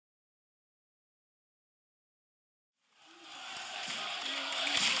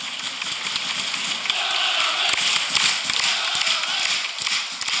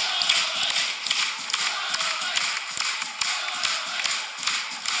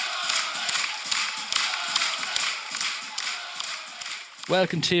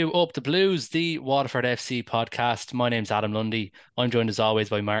Welcome to Up the Blues, the Waterford FC podcast. My name's Adam Lundy. I'm joined as always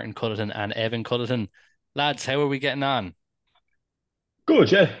by Martin Culleton and Evan Culleton. Lads, how are we getting on? Good,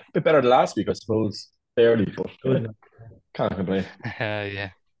 yeah. A bit better than last week, I suppose. Barely, but Good. can't complain. Yeah,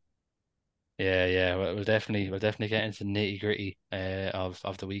 yeah. We'll definitely get into the nitty gritty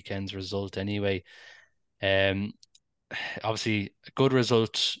of the weekend's result anyway. Um, Obviously a good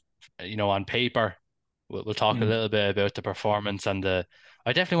result, on paper. We'll talk a Mm. little bit about the performance and the.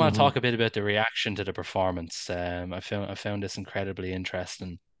 I definitely want to Hmm. talk a bit about the reaction to the performance. I found this incredibly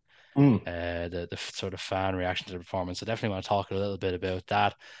interesting. Mm. The sort of fan reaction to the performance. I definitely want to talk a little bit about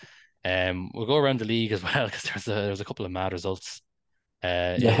that. We'll go around the league as well because there's a couple of mad results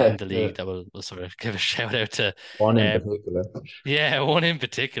in Yeah, the yeah. league that we'll sort of give a shout out to. One in Um, particular. yeah, one in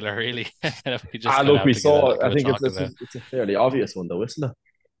particular really that we just Ah, kind of look, have we to give a saw. give I a think talk about. it's a fairly obvious one, though, isn't it?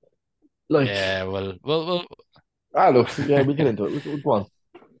 Like, Yeah, well, look, yeah, we get into it. We'll go on.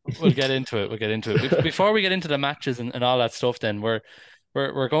 we'll get into it. We'll get into it. Before we get into the matches and all that stuff, then we're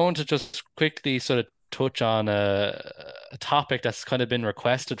going to just quickly sort of touch on a topic that's kind of been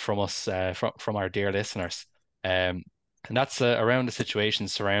requested from us from our dear listeners. Um, and that's around the situation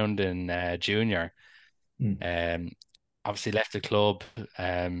surrounding Junior. Mm. Um, Obviously left the club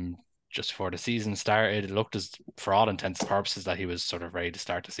just before the season started. It looked as, for all intents and purposes, that he was sort of ready to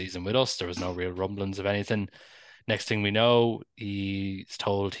start the season with us. There was no real rumblings of anything. Next thing we know, he's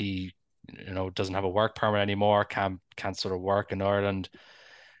told he, doesn't have a work permit anymore, can't sort of work in Ireland.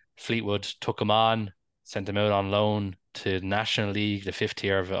 Fleetwood took him on, sent him out on loan to the National League, the fifth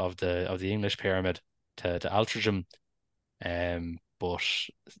tier of the English pyramid, to Altrincham, but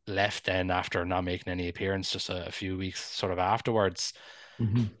left then after not making any appearance just a few weeks sort of afterwards.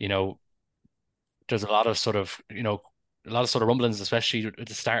 Hmm. You know, there's a lot of sort of rumblings, especially at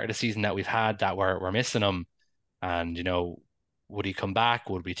the start of the season that we've had that we're missing him. And would he come back?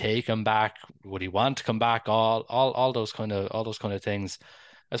 Would we take him back? Would he want to come back? All those kind of things.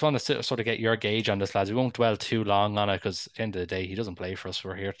 I just want to sort of get your gauge on this, lads. We won't dwell too long on it because at the end of the day, he doesn't play for us.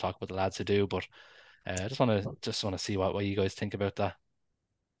 We're here to talk about the lads who do. But I just want to see what you guys think about that.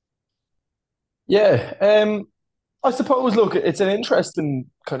 Yeah. I suppose. Look, it's an interesting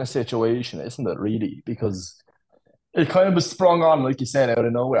kind of situation, isn't it? Really, because it kind of was sprung on, like you said, out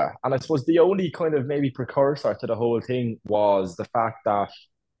of nowhere. And I suppose the only kind of maybe precursor to the whole thing was the fact that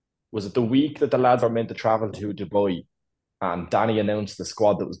was it the week that the lads were meant to travel to Dubai, and Danny announced the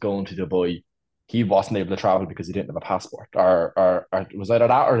squad that was going to Dubai. He wasn't able to travel because he didn't have a passport, or it was either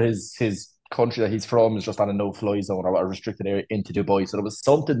that or his country that he's from is just on a no-fly zone or a restricted area into Dubai. So there was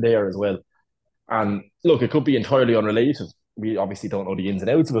something there as well. And look, it could be entirely unrelated. We obviously don't know the ins and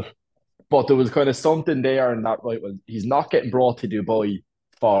outs of it, but there was kind of something there in that, right? Well, he's not getting brought to Dubai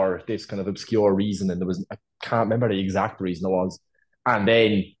for this kind of obscure reason, and there was I can't remember the exact reason it was. And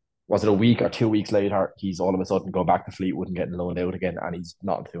then was it a week or 2 weeks later, he's all of a sudden going back to Fleetwood and getting loaned out again, and he's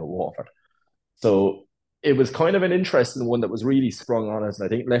not until Waterford. So it was kind of an interesting one that was really sprung on us, and I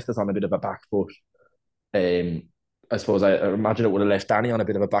think left us on a bit of a back foot. Um, I suppose I imagine it would have left Danny on a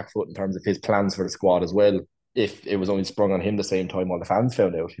bit of a back foot in terms of his plans for the squad as well. If it was only sprung on him the same time while the fans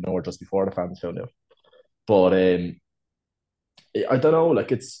found out, or just before the fans found out. But I don't know.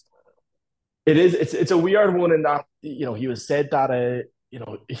 Like it's a weird one in that he was said that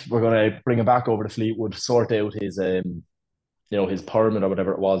we're gonna bring him back over to Fleetwood, sort out his his permit or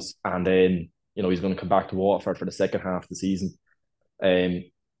whatever it was, and then he's going to come back to Waterford for the second half of the season. Um,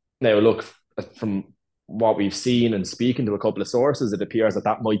 Now look, from what we've seen and speaking to a couple of sources, it appears that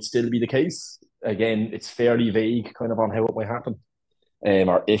that might still be the case. Again, it's fairly vague kind of on how it might happen,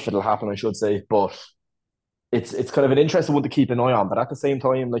 or if it'll happen, I should say. But it's kind of an interesting one to keep an eye on. But at the same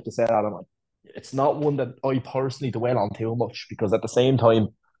time, like you said, Adam, like, it's not one that I personally dwell on too much because at the same time,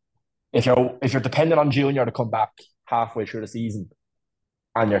 if you're dependent on Junior to come back halfway through the season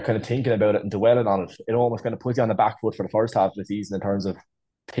and you're kind of thinking about it and dwelling on it, it almost kind of puts you on the back foot for the first half of the season in terms of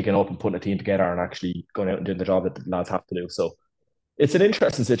picking up and putting a team together and actually going out and doing the job that the lads have to do. So it's an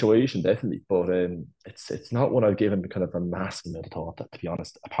interesting situation, definitely, but it's not one I've given kind of a massive amount of thought, to be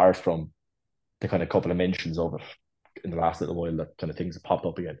honest, apart from the kind of couple of mentions of it in the last little while that kind of things have popped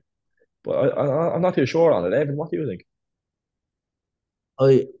up again. But I'm not too sure on it. Evan, what do you think?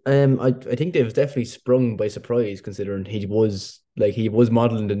 I think they've definitely sprung by surprise considering he was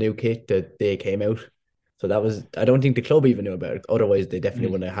modeling the new kit that they came out. So that was I don't think the club even knew about it. Otherwise they definitely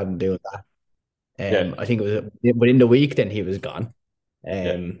Mhm. wouldn't have had him doing that. Yeah, I think it was within the week then he was gone.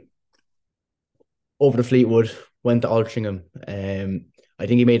 yeah. Um Over to Fleetwood, went to Altrincham. I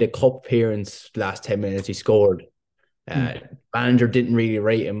think he made a cup appearance last 10 minutes, he scored. Uh, Manager didn't really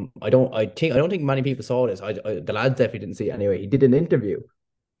rate him. I don't think many people saw this. The lads definitely didn't see it anyway. He did an interview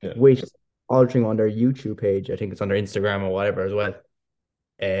Yeah. with Altering on their YouTube page. I think it's on their Instagram or whatever as well.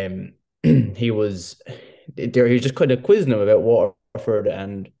 Um, he was there. He was just kind of quizzing him about Waterford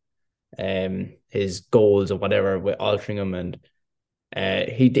and his goals or whatever with Altrincham, and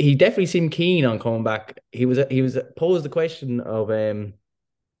he definitely seemed keen on coming back. He was posed the question of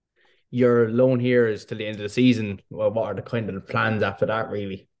your loan here is till the end of the season. Well, what are the kind of the plans after that,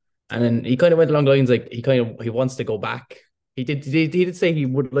 really? And then he kind of went along the lines like he wants to go back. He did say he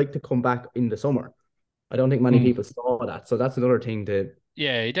would like to come back in the summer. I don't think many Mm. people saw that, so that's another thing to.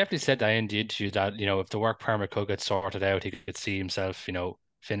 Yeah, he definitely said that in the interview that, if the work permit could get sorted out, he could see himself,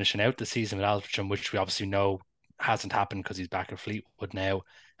 finishing out the season with Altrincham, which we obviously know hasn't happened because he's back at Fleetwood now,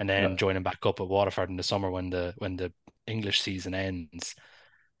 and then Yeah. joining back up at Waterford in the summer when the English season ends.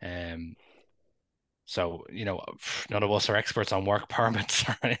 Um, so, none of us are experts on work permits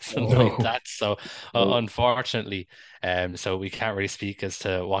or anything like No. that. So, No. unfortunately, so we can't really speak as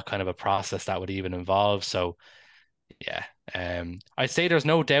to what kind of a process that would even involve. So, yeah, I'd say there's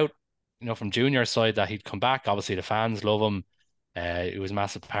no doubt, from Junior's side that he'd come back. Obviously, the fans love him. He was a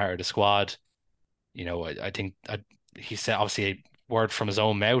massive part of the squad. I think he said obviously a word from his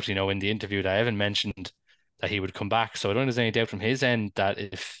own mouth, in the interview that Evan mentioned that he would come back. So I don't think there's any doubt from his end that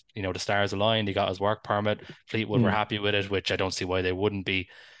if, the stars aligned, he got his work permit, Fleetwood were Mm. happy with it, which I don't see why they wouldn't be,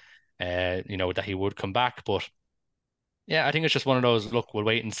 that he would come back. But yeah, I think it's just one of those, look, we'll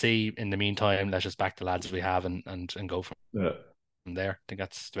wait and see. In the meantime, let's just back the lads we have and go from Yeah. there. I think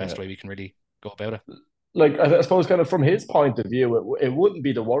that's the Yeah. best way we can really go about it. Like I suppose, kind of from his point of view, it wouldn't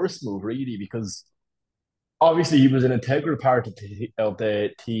be the worst move really, because obviously he was an integral part of the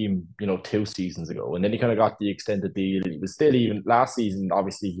team, 2 seasons ago, and then he kind of got the extended deal. He was still, even last season.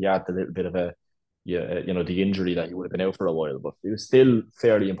 Obviously, he had a little bit of a, yeah, the injury that he would have been out for a while, but he was still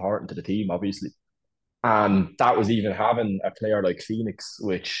fairly important to the team, obviously. And that was even having a player like Phoenix,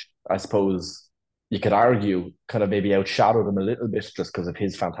 which I suppose you could argue kind of maybe outshadowed him a little bit just because of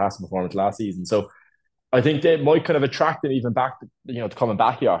his fantastic performance last season. So I think they might kind of attract him even back, to coming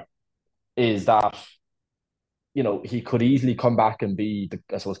back here, is that he could easily come back and be the,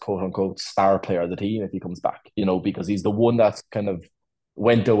 I suppose, quote unquote, star player of the team if he comes back, because he's the one that's kind of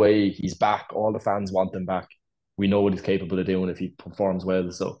went away. He's back. All the fans want him back. We know what he's capable of doing if he performs well.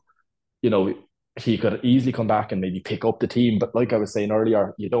 So, you know, he could easily come back and maybe pick up the team. But like I was saying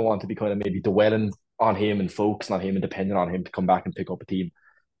earlier, you don't want to be kind of maybe dwelling on him and focusing on him and depending on him to come back and pick up a team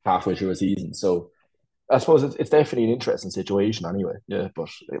halfway through a season. So I suppose it's definitely an interesting situation anyway. Yeah, but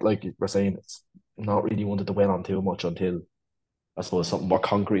like we're saying, it's not really one to dwell on too much until I suppose something more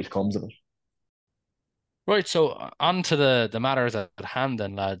concrete comes of it. Right, so on to the matters at hand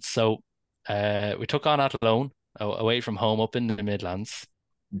then, lads. So we took on Athlone away from home up in the Midlands.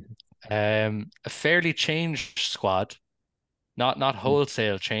 A fairly changed squad, not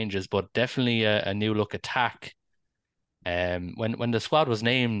wholesale changes, but definitely a new look attack. When the squad was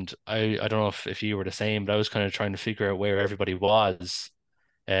named, I don't know if you were the same, but I was kind of trying to figure out where everybody was.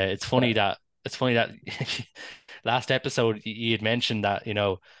 It's funny that last episode you had mentioned that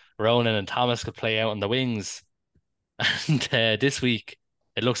Ronan and Thomas could play out on the wings, and this week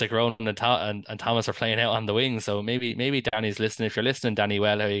it looks like Ronan and Thomas are playing out on the wings. So maybe Danny's listening. If you're listening, Danny,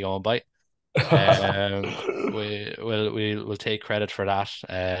 well, how you going, bye? We'll take credit for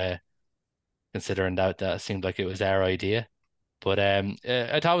that, considering that seemed like it was our idea. But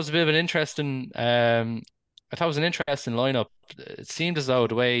I thought it was a bit of an interesting I thought it was an interesting lineup. It seemed as though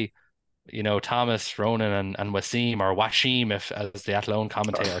the way Thomas, Ronan, and Wasim, or Washim, if as the Athlone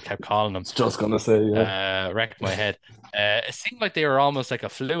commentator kept calling him, It's just gonna say, yeah. wrecked my head. It seemed like they were almost like a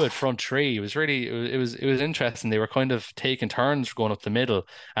fluid front three. It was really it was interesting. They were kind of taking turns going up the middle,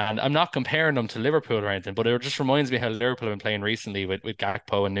 and I'm not comparing them to Liverpool or anything, but it just reminds me how Liverpool have been playing recently with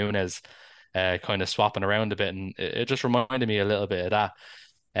Gakpo and Nunes, kind of swapping around a bit, and it just reminded me a little bit of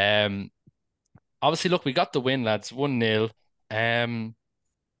that. Um, Obviously, look, we got the win, lads, 1-0. Um,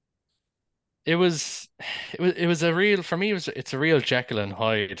 it was it was a real for me. It's a real Jekyll and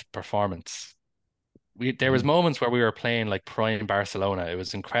Hyde performance. There was Mhm. moments where we were playing like prime Barcelona. It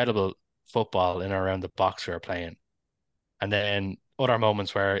was incredible football in and around the box we were playing. And then other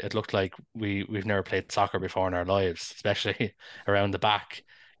moments where it looked like we've never played soccer before in our lives, especially around the back.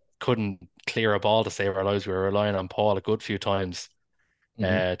 Couldn't clear a ball to save our lives. We were relying on Paul a good few times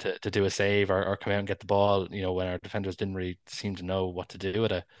Mhm. to do a save or come out and get the ball, when our defenders didn't really seem to know what to do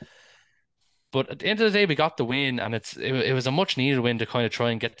with it. But at the end of the day, we got the win, and it was a much needed win to kind of try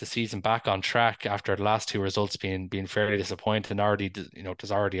and get the season back on track after the last two results being fairly disappointing. Already,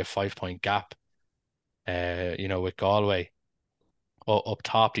 there's already a 5 point gap. with Galway up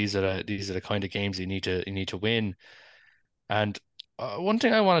top. These are the kind of games you need to win. And one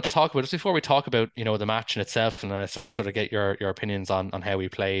thing I want to talk about just before we talk about the match in itself, and then I sort of get your opinions on how we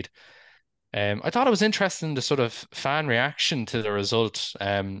played. I thought it was interesting the sort of fan reaction to the result.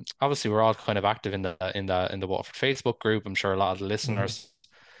 Obviously we're all kind of active in the Waterford Facebook group. I'm sure a lot of the Mhm. listeners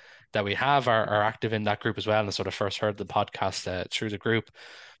that we have are active in that group as well, and sort of first heard the podcast through the group.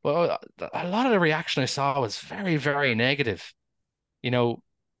 Well, a lot of the reaction I saw was very, very negative. You know,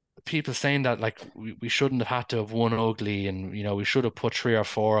 people saying that like we shouldn't have had to have won ugly, and we should have put three or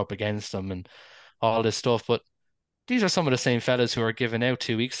four up against them and all this stuff. But these are some of the same fellas who were given out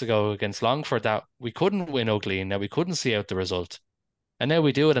 2 weeks ago against Longford that we couldn't win ugly and that we couldn't see out the result. And now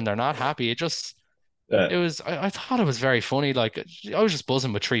we do it and they're not happy. Yeah. I thought it was very funny. Like I was just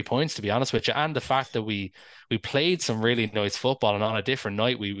buzzing with 3 points, to be honest with you. And the fact that we played some really nice football, and on a different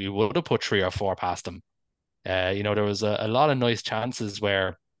night we would have put three or four past them. There was a lot of nice chances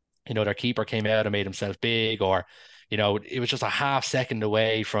where, their keeper came out and made himself big, or, it was just a half second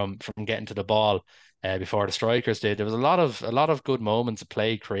away from getting to the ball before the strikers did. There was a lot of good moments of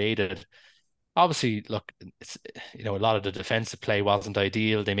play created. Obviously, look, it's a lot of the defensive play wasn't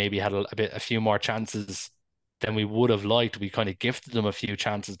ideal. They maybe had a few more chances than we would have liked. We kind of gifted them a few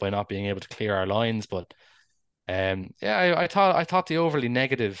chances by not being able to clear our lines, but yeah, I thought the overly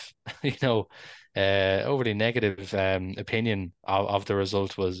negative opinion of the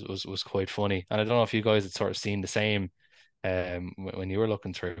result was quite funny, and I don't know if you guys had sort of seen the same when you were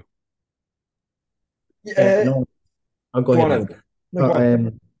looking through. Yeah. No, I'll go Go ahead, on Nick. then. No, Uh, go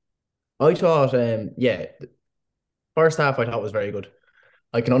on. I thought, yeah, first half I thought was very good.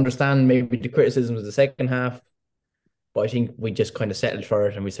 I can understand maybe the criticisms of the second half, but I think we just kind of settled for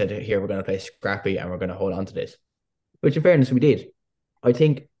it and we said, here, we're going to play scrappy and we're going to hold on to this, which in fairness, we did. I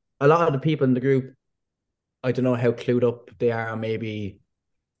think a lot of the people in the group, I don't know how clued up they are on maybe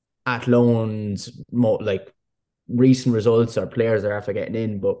Athlone's like recent results or players they're after getting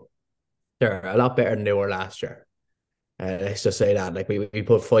in, but they're a lot better than they were last year. Let's just say that. Like we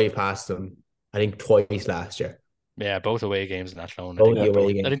put five past them, I think twice last year. Yeah, both away games in Athlone. I Both think the they're away both.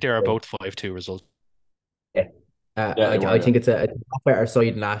 I games. think they are both 5-2 results. Yeah. Yeah, I, they were. I Yeah. think it's a lot better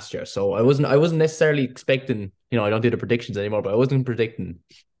side than last year. So I wasn't necessarily expecting, I don't do the predictions anymore, but I wasn't predicting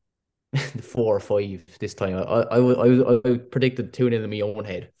the 4 or 5 this time. I predicted 2-0 in my own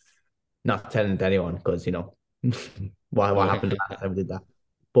head, not telling it to anyone because what Yeah. happened last time I did that.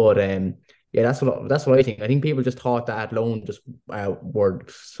 But yeah, that's what I think. I think people just thought that loan just were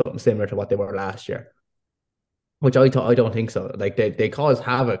something similar to what they were last year, which I don't think so. Like they caused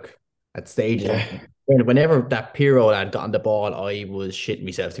havoc at stages. Yeah. And whenever that Piro had gotten the ball, I was shitting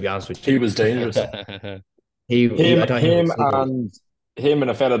myself, to be honest with you. He was dangerous. I thought he was so good. Him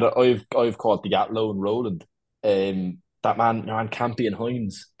and a fella that I've called the Athlone Roland. That man Campion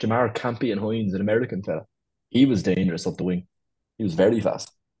Hines, Jamar Campion Hines, an American fella. He was dangerous up the wing. He was very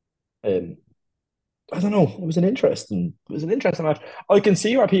fast. Um, I don't know. It was an interesting match. I can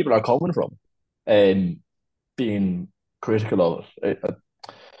see where people are coming from, um, being critical of it.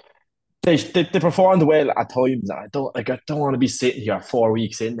 They performed well at times, and I don't want to be sitting here 4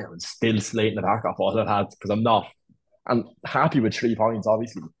 weeks in now and still slating the back off all I've had because I'm not. I'm happy with 3 points,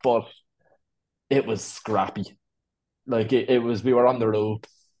 obviously, but it was scrappy. Like it was, we were on the rope.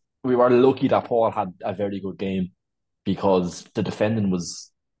 We were lucky that Paul had a very good game because the defending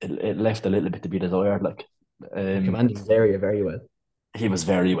it left a little bit to be desired. Like, He um, commanded his area very well. he was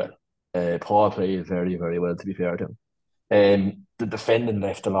very well. Paul played very, very well, to be fair to him. The defending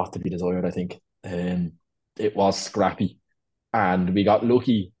left a lot to be desired, I think. It was scrappy, and we got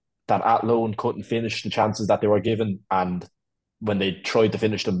lucky that Athlone couldn't finish the chances that they were given, and when they tried to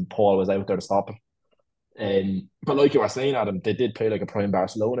finish them, Paul was out there to stop it. But like you were saying, Adam, they did play like a prime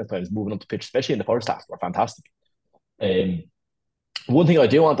Barcelona at times, moving up the pitch, especially in the first half. Were fantastic. Um, One thing I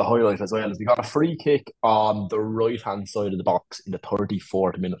do want to highlight as well is we got a free kick on the right hand side of the box in the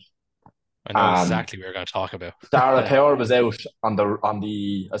 34th minute, I know and exactly what we're going to talk about. Dara Power was out on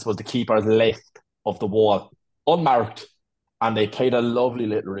the I suppose the keeper's left of the wall, unmarked, and they played a lovely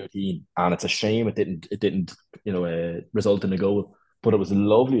little routine. And it's a shame it didn't result in a goal, but it was a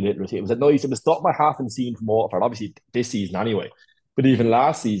lovely little routine. It was a nice. It was something I haven't seen from Waterford, obviously this season anyway, but even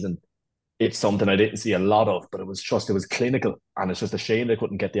last season. It's something I didn't see a lot of, but it was clinical, and it's just a shame they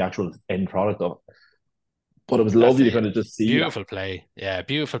couldn't get the actual end product of it. But it was That's lovely to a kind of just see that. beautiful play. Yeah,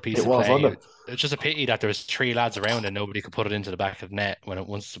 beautiful piece It of was, play. wasn't It's just a pity that there was three lads around and nobody could put it into the back of the net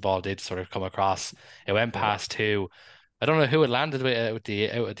once the ball did sort of come across. It went it? past two. I don't know who it landed with out at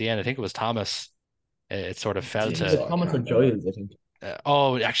the end. I think it was Thomas. It sort of fell Yeah. Either to. So I Thomas or can't remember. Giles, I think.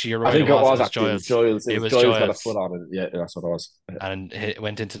 Oh, actually, you're I right. It think it was. It was was actually it was Giles. Giles. It It was was Giles got a foot Giles, on it. Yeah, that's what it was. and it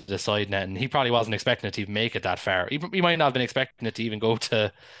went into the side net, and he probably wasn't expecting it to even make it that far. He might not have been expecting it to even go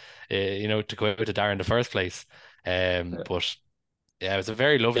to, to go out to Darren in the first place. Yeah. But yeah, it was a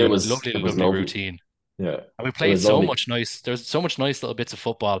very It lovely, was lovely, it was lovely lovely. routine. Yeah, And we it played was so lovely. much nice. There was so much nice little bits of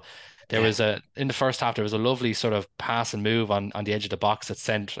football. There Yeah, was in the first half, there was a lovely sort of pass and move on the edge of the box that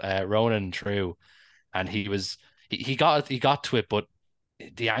sent Ronan through, and he got to it, but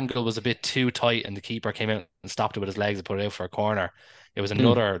the angle was a bit too tight, and the keeper came out and stopped it with his legs and put it out for a corner. It was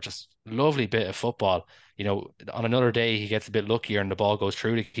mm, another just lovely bit of football. On another day he gets a bit luckier and the ball goes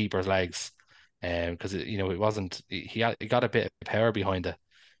through the keeper's legs, because it wasn't he got a bit of power behind it.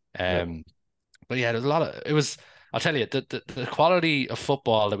 yeah, Um, but yeah, there's a lot of it was. I'll tell you, the quality of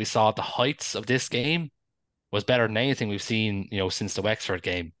football that we saw at the heights of this game was better than anything we've seen, since the Wexford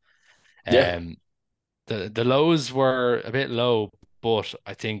game. yeah, Um, the lows were a bit low, but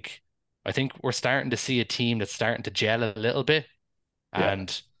I think we're starting to see a team that's starting to gel a little bit, yeah.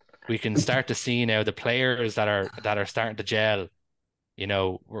 and we can start to see now the players that are starting to gel.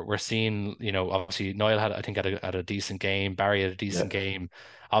 We're seeing, obviously Niall had a decent game, Barry had a Yeah. decent game.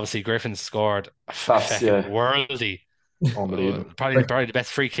 Obviously Griffin scored a That's fucking worldy, unbelievable. probably the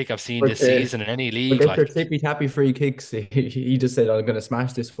best free kick I've seen For, this season in any league. Forget your Like, tippy tappy free kicks. He just said, "I'm going to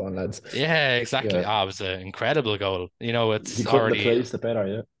smash this one, lads." yeah, exactly. Yeah, It was an incredible goal. he It's couldn't have already placed it better.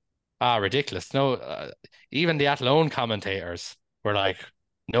 Yeah. ridiculous. No, even the Athlone commentators were like,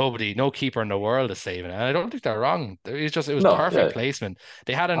 nobody, no keeper in the world is saving it. And I don't think they're wrong. It was No, perfect yeah, placement.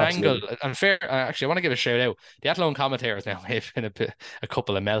 They had an angle, absolutely. and fair. Actually, I want to give a shout out. The Athlone commentators now have been a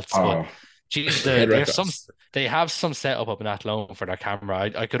couple of melts, but Oh, geez, head there's records. they have some setup up in Athlone for their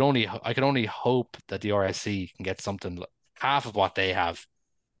camera. I could only hope that the RSC can get something half of what they have.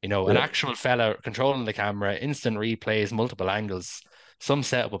 An Yeah. actual fella controlling the camera, instant replays, multiple angles, some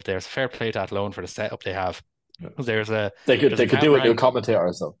setup up there. It's fair play to that loan for the setup they have. Yeah. 'Cause There's a They could there's a they could do it camera new angle.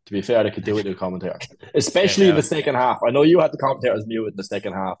 commentators though. To be fair, they could do it new commentators, Yeah, especially in the second half. I know you had the commentators muted in the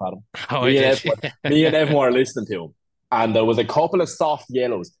second half, Adam. oh, I Me and did. everyone, me and everyone were listening to him, and there was a couple of soft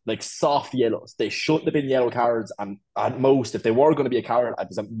yellows, like soft yellows. They shouldn't have been yellow cards, and at most, if they were going to be a card, it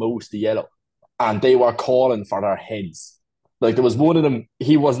was at most a yellow, and they were calling for their heads. Like there was one of them,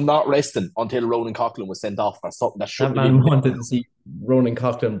 he was not resting until Ronan Coughlin was sent off for something that That shouldn't have man even been. wanted to see Ronan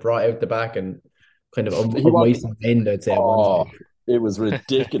Coughlin brought out the back and kind of He a wanted. wasted end, I'd say, at one Oh, stage. it was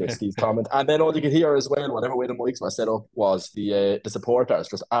ridiculous, these comments. And then all you could hear as well, whatever way the mics were set up, was the supporters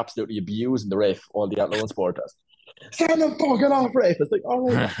just absolutely abusing the ref, all the Athlone supporters. Send them fucking off, ref. It's like, all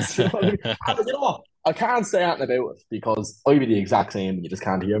right, lads. You know what I mean? And you know what? I can't say anything about it because I'd be the exact same and you just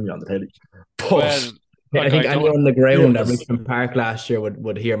can't hear me on the telly. But Well, I like think I anyone don't, on the it ground at was Richmond Park last year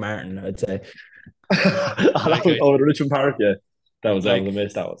would hear Martin, I'd say. like I oh, the Richmond Park, yeah. That was a like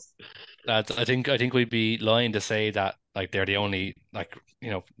miss, that was. I think we'd be lying to say that like they're the only like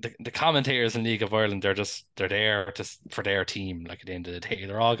the commentators in League of Ireland. They're there just for their team. Like at the end of the day,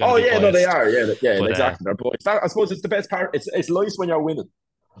 they're all going to Oh be yeah, no, they biased. are. Yeah, yeah, But exactly. They're boys. I suppose it's the best part. It's nice when you're winning.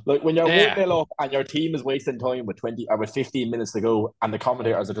 Like when you're one yeah, nil up and your team is wasting time with 20 or with 15 minutes to go, and the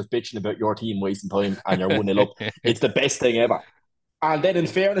commentators are just bitching about your team wasting time and you're one nil up. It's the best thing ever. And then, in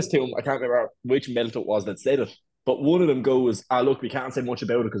fairness to him, I can't remember which melt it was that said it, but one of them goes, "Ah, look, we can't say much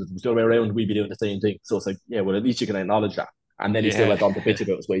about it because if it was the other way around, we'd be doing the same thing." So it's like, yeah, well, at least you can acknowledge that. And then he still yeah. went on to bitch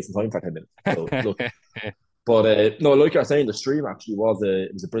about us wasting time for 10 minutes. So look, but no, like you're saying, the stream actually was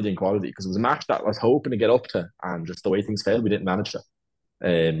a brilliant quality because it was a match that I was hoping to get up to, and just the way things fell, we didn't manage to.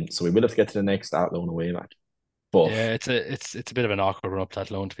 So we will have to get to the next Athlone away match. But Yeah, it's a bit of an awkward run up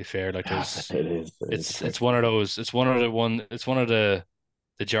that loan, to be fair. Like there's it is it's quite. one of those it's one of the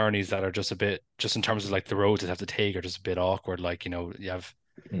journeys that are just in terms of like the roads that have to take are just a bit awkward. Like, you have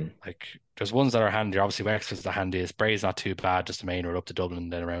Mm. like there's ones that are handy. Obviously Wexford's the handiest. Bray's not too bad, just the main road up to Dublin,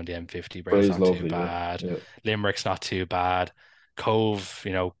 then around the M50. Bray's Bray's not too lovely, yeah, bad. yeah, Limerick's not too bad. Cove,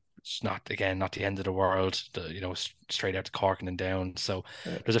 it's not the end of the world. Straight out to Cork and then down. So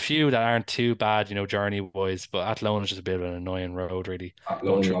yeah. there's a few that aren't too bad, journey wise, but Athlone is just a bit of an annoying road, really,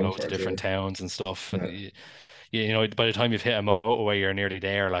 going Athlone, through loads of Longford, yeah, different towns and stuff. And yeah. by the time you've hit a motorway, you're nearly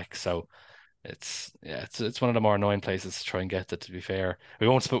there. Like, so it's one of the more annoying places to try and get to. To be fair, we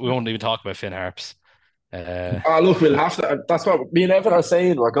won't even talk about Finn Harps. Uh, Ah, look, we'll have to. That's what me and Evan are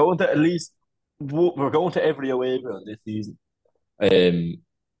saying. We're going to at least. We're going to every away ground this season. Um,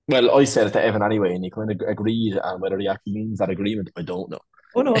 well, I said it to Evan anyway, and he kind of agreed. And whether he actually means that agreement, I don't know.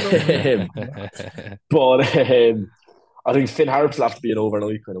 Oh no, no, no. But I think Finn Harps will have to be an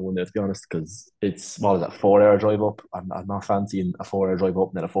overnight kind of one there, to be honest, because it's what is that 4 hour drive up. I'm not fancying a 4 hour drive up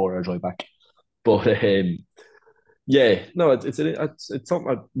and then a 4 hour drive back. But Yeah, no, it's something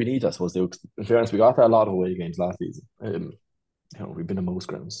that we need, I suppose. To. In fairness, we got a lot of away games last season. We've been in most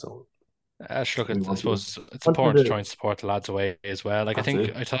grounds, so Look, we I want to suppose it's want important to to. try and support the lads away as well. Like I That's think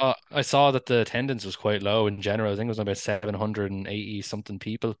it. I saw that the attendance was quite low in general. I think it was about 780 something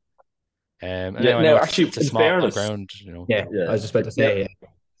people. And Yeah. now I know No, it's actually, a in small fairness, ground, you know. Yeah, I yeah, was just about to yeah. say,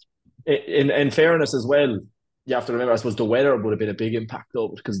 In fairness as well, you have to remember. I suppose the weather would have been a big impact though,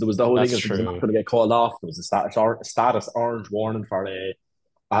 because there was the whole thing That's of there was a match true. going to get called off. There was a status orange warning for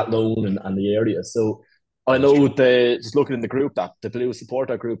Athlone and the area. So I That is know true. the just looking in the group that the blue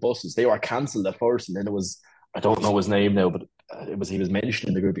supporter group buses they were cancelled at first, and then it was I don't know his name now, but it was he was mentioned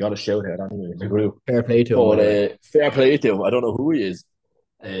in the group. He got a shout out anyway in the group. fair play to him, by But the way. fair play to him. I don't know who he is,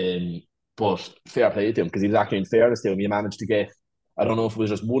 um, but fair play to him because he was actually in fairness to him. He managed to get. I don't know if it was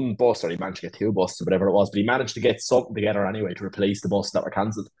just one bus or he managed to get two buses or whatever it was, but he managed to get something together anyway to replace the buses that were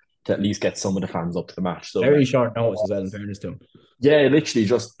cancelled to at least get some of the fans up to the match. So Very short notice as well, in fairness to him. yeah, literally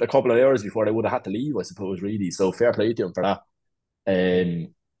just a couple of hours before they would have had to leave, I suppose, really. So fair play to him for that.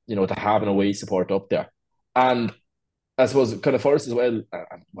 To have an away support up there. And I suppose kind of first as well,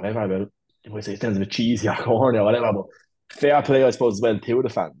 whatever about you might say it sounds a bit cheesy or corny or whatever, but fair play, I suppose, as well to the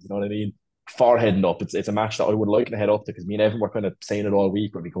fans. You know what I mean? For heading up. It's a match that I would like to head up to because me and Evan were kind of saying it all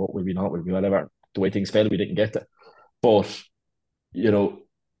week when we go up, when we not, when we whatever. The way things fell, we didn't get to. But, you know,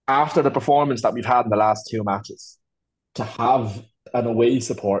 after the performance that we've had in the last two matches, to have an away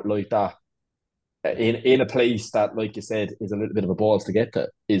support like that in a place that, like you said, is a little bit of a balls to get to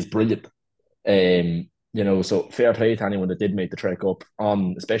is brilliant. So fair play to anyone that did make the trek up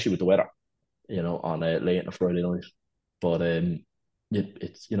on, especially with the weather, on late on a Friday night. But it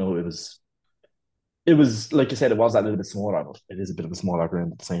was like you said, it was that little bit smaller, but it is a bit of a smaller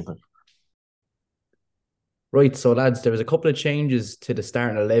ground at the same time. Right, so lads, there was a couple of changes to the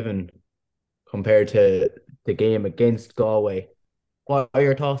starting 11 compared to the game against Galway. What are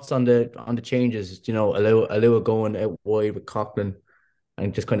your thoughts on the changes? Alua going out wide with Coughlin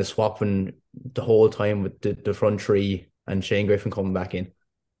and just kind of swapping the whole time with the front three and Shane Griffin coming back in.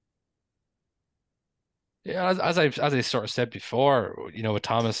 Yeah, as I sort of said before, with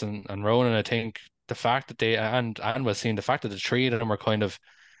Thomas and Ronan, I think the fact that they and was seeing the fact that the three of them were kind of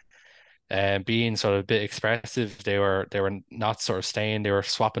being sort of a bit expressive, they were not sort of staying, they were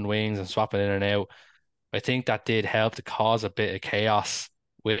swapping wings and swapping in and out. I think that did help to cause a bit of chaos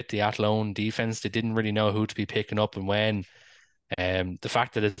with the Athlone defense. They didn't really know who to be picking up and when. The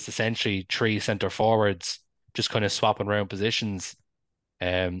fact that it's essentially three centre forwards just kind of swapping around positions.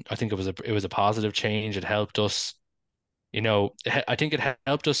 I think it was a positive change. It helped us, I think it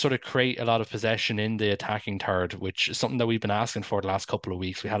helped us sort of create a lot of possession in the attacking third, which is something that we've been asking for the last couple of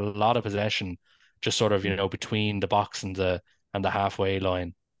weeks. We had a lot of possession just sort of, between the box and the halfway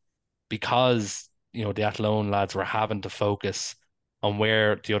line because, the Athlone lads were having to focus on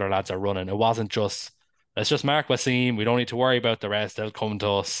where the other lads are running. It wasn't just let's just mark Wasim. We don't need to worry about the rest. They'll come to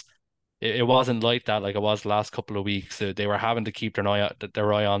us. It wasn't like that like it was the last couple of weeks. They were having to keep their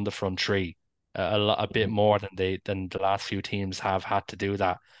eye on the front three a bit more than the last few teams have had to do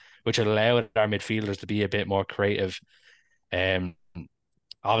that, which allowed our midfielders to be a bit more creative. Um,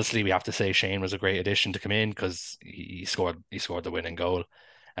 Obviously we have to say Shane was a great addition to come in because he scored the winning goal.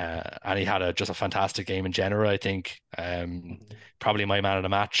 And he had just a fantastic game in general. I think probably my man of the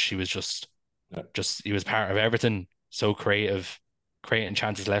match. He was Yeah. he was part of everything. So creative, creating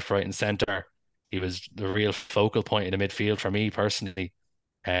chances left, right, and center. He was the real focal point in the midfield for me personally.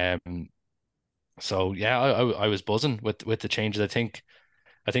 Um, so yeah, I was buzzing with the changes.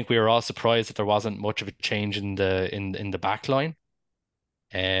 I think we were all surprised that there wasn't much of a change in the back line.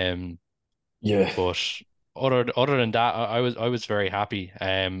 Um, Yeah. but other than that, I was very happy.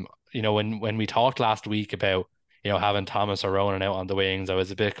 When we talked last week about having Thomas or Ronan out on the wings, I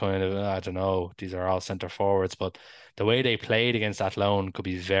was a bit kind of I don't know. These are all centre forwards, but the way they played against Athlone could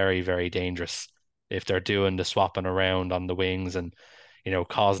be very very dangerous if they're doing the swapping around on the wings and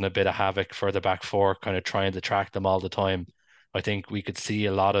causing a bit of havoc for the back four, kind of trying to track them all the time. I think we could see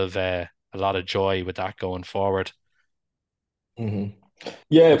a lot of joy with that going forward. hmm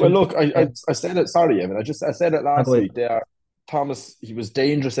Yeah, I well, think look, I said it. Sorry, Evan. I said it I'll last go ahead. week. There, Thomas, he was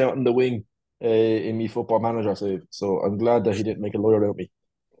dangerous out in the wing, in me football manager save. So I'm glad that he didn't make a lawyer out of me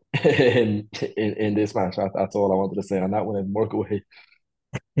in this match. That's all I wanted to say on that one and work away.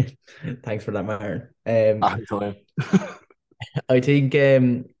 Thanks for that, Myron. Time. I think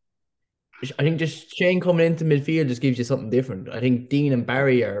I think just Shane coming into midfield just gives you something different. I think Dean and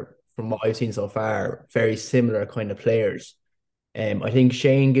Barry are, from what I've seen so far, very similar kind of players. I think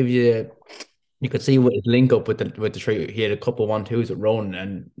Shane gives you could see with his link up with the three, he had a couple of 1-2s with Ronan,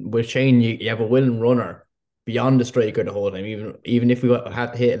 and with Shane you have a willing runner beyond the striker the whole time. Even if we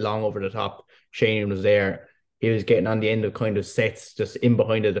had to hit it long over the top, Shane was there. He was getting on the end of kind of sets, just in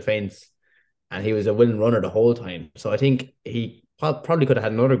behind the defence, and he was a willing runner the whole time. So I think he probably could have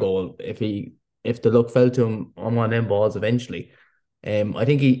had another goal if the luck fell to him on one of them balls eventually. I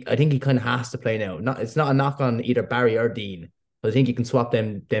think he kind of has to play now. It's not a knock on either Barry or Dean, but I think you can swap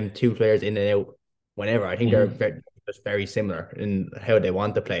them two players in and out whenever. I think they're just very similar in how they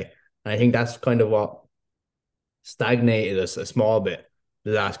want to play. And I think that's kind of what stagnated us a small bit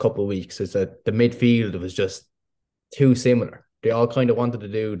the last couple of weeks, is that the midfield was just too similar. They all kind of wanted to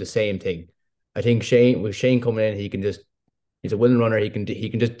do the same thing. I think Shane coming in, he's a willing runner. He can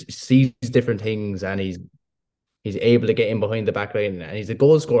just seize different things, and he's able to get in behind the back line, and he's a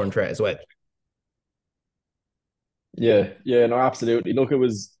goal scoring threat as well. Yeah, no, absolutely. Look, he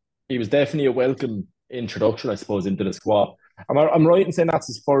was definitely a welcome introduction, I suppose, into the squad. I'm right in saying that's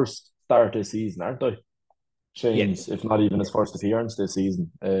his first start this season, aren't I? Shane's, if not even his first appearance this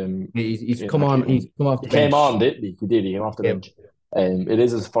season. He's come on. He's come off the bench. Came on, didn't he? He did. He came off the bench. It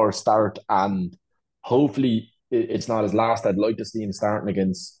is his first start, and hopefully it's not his last. I'd like to see him starting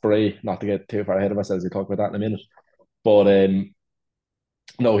against Bray. Not to get too far ahead of ourselves. We'll talk about that in a minute. But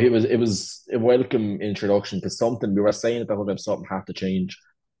no, it was a welcome introduction, because something we were saying at the whole time, something had to change,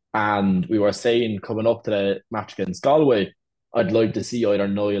 and we were saying coming up to the match against Galway, I'd like to see either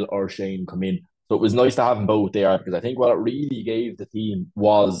Niall or Shane come in. So it was nice to have them both there, because I think what it really gave the team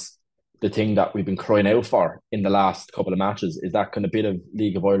was the thing that we've been crying out for in the last couple of matches, is that kind of bit of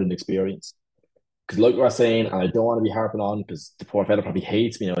League of Ireland experience. Because like we were saying, and I don't want to be harping on, because the poor fella probably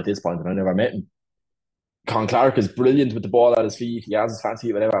hates me now at this point, and I never met him. Con Clark is brilliant with the ball at his feet. He has his fancy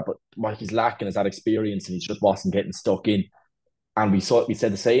feet, whatever, but what he's lacking is that experience, and he just wasn't getting stuck in. And we said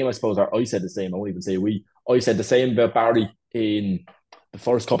the same, I suppose, or I said the same. I won't even say we. I said the same about Barry in the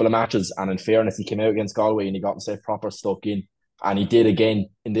first couple of matches, and in fairness, he came out against Galway and he got himself proper stuck in, and he did again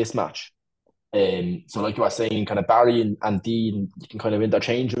in this match. So like you were saying, kind of Barry and Dean, you can kind of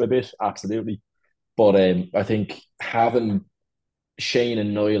interchange them a bit, absolutely. But I think having Shane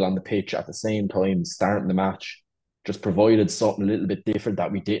and Niall on the pitch at the same time starting the match just provided something a little bit different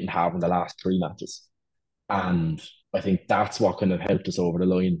that we didn't have in the last three matches. And I think that's what kind of helped us over the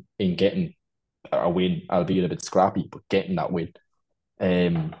line in getting a win, albeit a bit scrappy, but getting that win.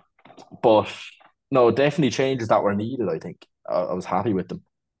 But no, definitely changes that were needed, I think. I was happy with them.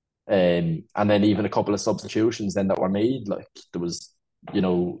 And then even a couple of substitutions then that were made, like there was, they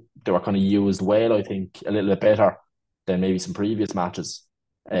were kind of used well, I think, a little bit better than maybe some previous matches.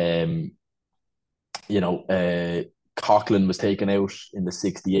 Coughlin was taken out in the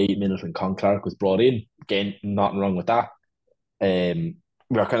 68th minute and Con Clark was brought in. Again, nothing wrong with that. We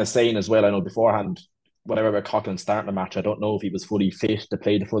were kind of saying as well, I know beforehand, whatever about Coughlin starting the match, I don't know if he was fully fit to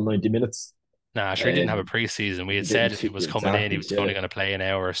play the full 90 minutes. Nah, sure, he didn't have a pre-season. We had said if he was coming in, he was only going to play an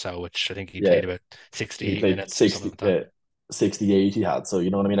hour or so, which I think he played about 68 minutes 60, or something like that. 68 he had. So, you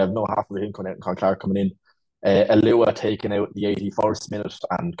know what I mean? I have no half of him coming out and Con Clark coming in. Alua taken out the 81st minute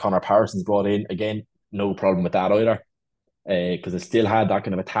and Connor Parsons brought in. Again, no problem with that either, because it still had that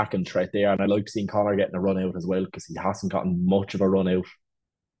kind of attacking threat there. And I like seeing Connor getting a run out as well, because he hasn't gotten much of a run out,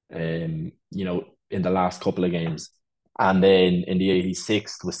 in the last couple of games. And then in the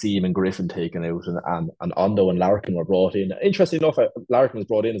 86th, Wasim and Griffin taken out, and Ondo and Larkin were brought in. Interesting enough, Larkin was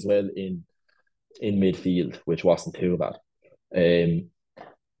brought in as well in midfield, which wasn't too bad.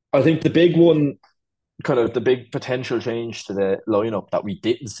 I think the big one, kind of the big potential change to the lineup that we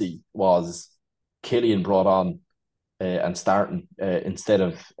didn't see, was Killian brought on and starting instead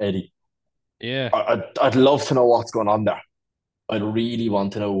of Eddie. Yeah, I'd love to know what's going on there. I'd really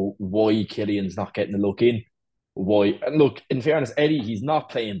want to know why Killian's not getting a look in. Why? And look, in fairness, Eddie, he's not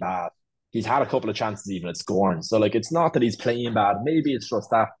playing bad. He's had a couple of chances even at scoring. So like, it's not that he's playing bad. Maybe it's just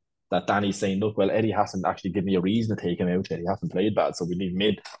that Danny's saying, look, well, Eddie hasn't actually given me a reason to take him out yet. He hasn't played bad, so we leave him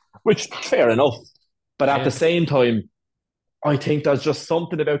in, which fair enough. But at the same time, I think there's just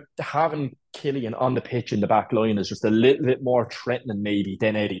something about having Killian on the pitch in the back line is just a little bit more threatening maybe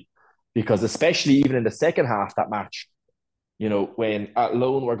than Eddie. Because especially even in the second half, that match, when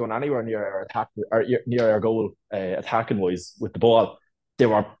Athlone were going anywhere near our attack or near our goal, attacking wise with the ball, they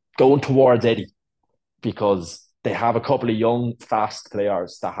were going towards Eddie, because they have a couple of young, fast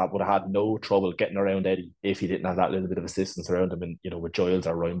players that would have had no trouble getting around Eddie if he didn't have that little bit of assistance around him, and with Giles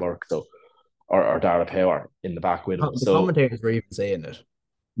or Ryan Burke, or Dara Power in the back with him. The commentators were even saying it.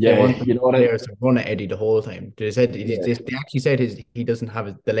 Yeah, they want the players to run at Eddie the whole time. They said they actually said he doesn't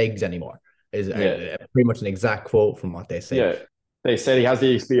have the legs anymore. Is pretty much an exact quote from what they say. Yeah, they said he has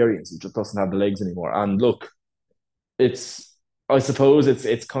the experience, he just doesn't have the legs anymore. And look, I suppose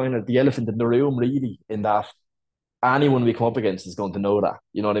it's kind of the elephant in the room, really, in that anyone we come up against is going to know that.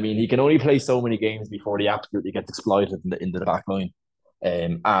 You know what I mean? He can only play so many games before he absolutely gets exploited in the back line.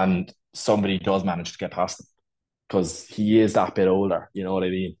 And somebody does manage to get past him because he is that bit older. You know what I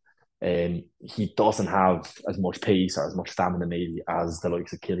mean? He doesn't have as much pace or as much stamina maybe as the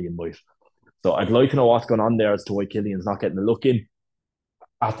likes of Killian might. So I'd like to know what's going on there as to why Killian's not getting a look in.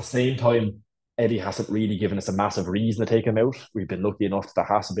 At the same time, Eddie hasn't really given us a massive reason to take him out. We've been lucky enough that there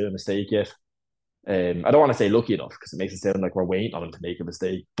hasn't been a mistake yet. I don't want to say lucky enough because it makes it sound like we're waiting on him to make a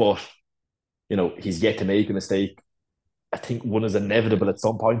mistake, but he's yet to make a mistake. I think one is inevitable at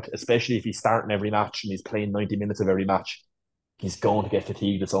some point, especially if he's starting every match and he's playing 90 minutes of every match. He's going to get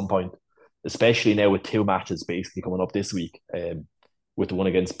fatigued at some point, especially now with two matches basically coming up this week, with the one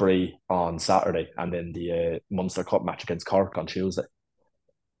against Bray on Saturday and then the Munster Cup match against Cork on Tuesday.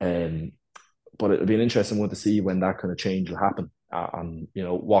 But it'll be an interesting one to see when that kind of change will happen, and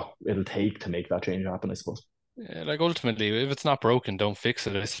what it'll take to make that change happen, I suppose. Yeah, like ultimately, if it's not broken, don't fix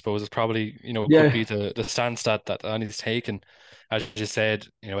it. I suppose it's probably, could be Yeah. the stance that Andy's taken. As you said,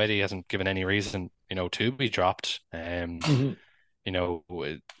 Eddie hasn't given any reason, to be dropped. Mhm.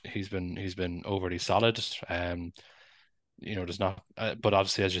 He's been overly solid. There's not, but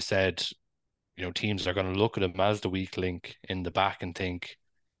obviously, as you said, teams are going to look at him as the weak link in the back and think,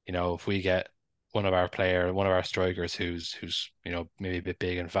 if we get one of our strikers who's maybe a bit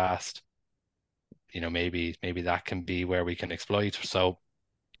big and fast, maybe that can be where we can exploit. So,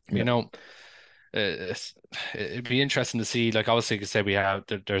 Yeah. It'd be interesting to see. Like obviously, like I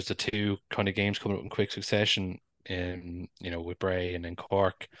said, there's the two kind of games coming up in quick succession in with Bray and then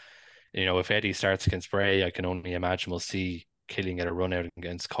Cork. If Eddie starts against Bray, I can only imagine we'll see Killian get a run out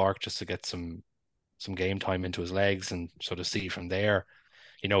against Cork just to get some game time into his legs and sort of see from there.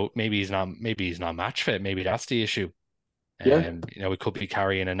 Maybe he's not match fit. Maybe that's the issue. Yeah. We could be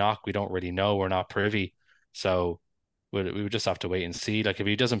carrying a knock. We don't really know. We're not privy. So we would just have to wait and see. Like if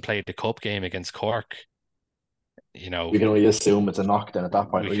he doesn't play the cup game against Cork, We can only assume it's a knock then at that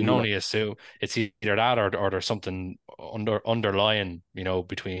point, we can really. only assume it's either that or there's something underlying,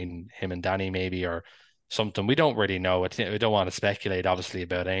 between him and Danny maybe or something. We don't really know. We don't want to speculate, obviously,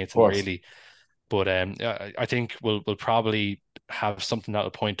 about Of anything course. really. But I think we'll probably have something that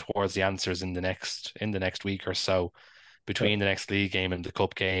will point towards the answers in the next week or so, Yeah. between the next league game and the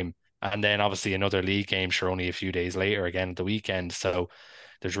cup game, and then obviously another league game, sure, only a few days later again at the weekend. So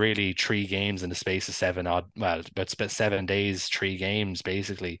there's really three games in the space of about 7 days, three games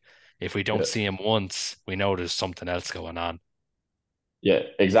basically. If we don't Yeah. see him once, we know there's something else going on. Yeah,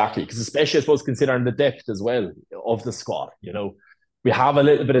 exactly. Because especially, I suppose, considering the depth as well of the squad, we have a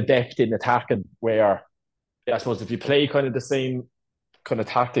little bit of depth in attacking where, I suppose, if you play kind of the same kind of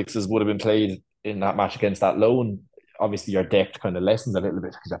tactics as would have been played in that match against Athlone, obviously your depth kind of lessens a little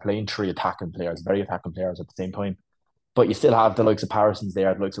bit because you're playing three attacking players, very attacking players at the same time. But you still have the likes of Parsons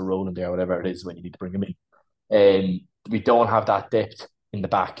there, the likes of Roland there, whatever it is when you need to bring them in. We don't have that depth in the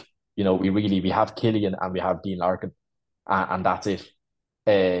back. We have Killian and we have Dean Larkin, and that's it.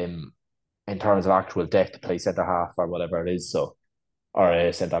 In terms of actual depth to play centre half or whatever it is, so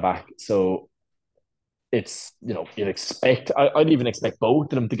or centre back. So it's you'd expect. I'd even expect both of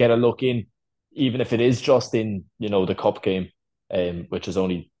them to get a look in, even if it is just in the cup game, which is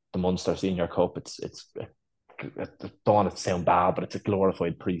only the Munster Senior Cup. It's I don't want it to sound bad, but it's a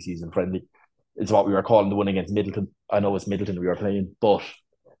glorified pre-season friendly. It's what we were calling the one against Middleton. I know it's Middleton we were playing, but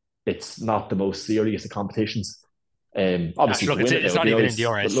it's not the most serious of competitions. Obviously Look, to win it it's now would not be even in the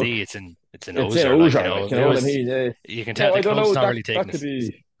nice, but look, RSC. It's in it's in Oser. Like Oger, like if it what I was, mean. you can tell Now the I don't club's know not that really taking could this.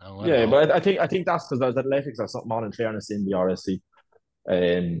 be Oh, I don't yeah, know. but I think that's because there's athletics or something on in fairness in the RSC.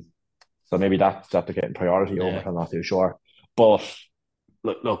 So maybe that's they're getting priority over Yeah. it. I'm not too sure, but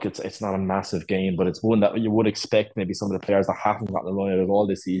look, it's not a massive game, but it's one that you would expect maybe some of the players that haven't gotten a run out at all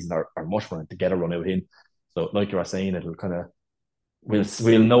this season are much more to get a run out in. So like you were saying, it'll kind of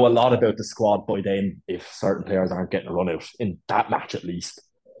we'll know a lot about the squad by then if certain players aren't getting a run out in that match at least.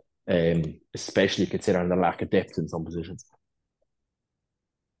 Especially considering the lack of depth in some positions.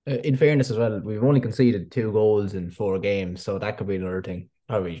 In fairness as well, we've only conceded 2 goals in 4 games, so that could be another thing.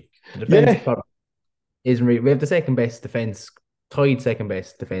 Probably the defense Yeah, probably isn't really. We have the second best defense, tied second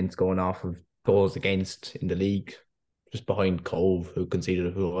best defense going off of goals against in the league, just behind Cove, who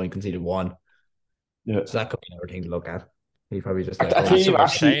only conceded one. yeah. So that could be another thing to look at. He probably just I like, That's think what you we're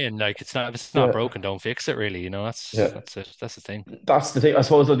actually, saying. Like if it's not yeah, broken, don't fix it. Really, that's yeah. it. That's the thing. That's the thing. I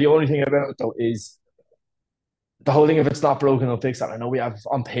suppose the only thing about it though is the whole thing. If it's not broken, they'll fix it. I know we have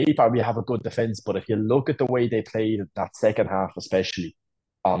on paper we have a good defense, but if you look at the way they played that second half, especially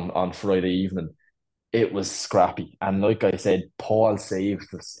on Friday evening, it was scrappy. And like I said, Paul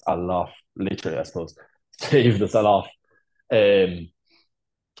saved us a lot, literally, I suppose, saved us a lot. Um,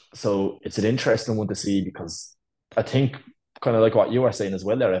 so it's an interesting one to see because I think kind of like what you were saying as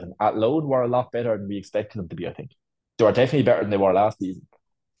well there, Evan, Athlone were a lot better than we expected them to be, I think. They were definitely better than they were last season.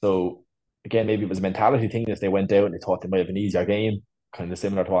 So again, maybe it was a mentality thing if they went out and they thought they might have an easier game, kind of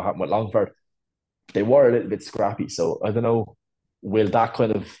similar to what happened with Longford. They were a little bit scrappy. So I don't know, will that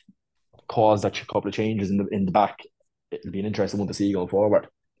kind of cause a couple of changes in the back? It'll be an interesting one to see going forward.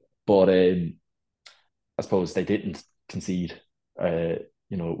 But I suppose they didn't concede, uh,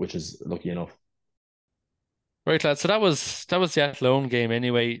 which is lucky enough. Right, lads. So that was the Athlone game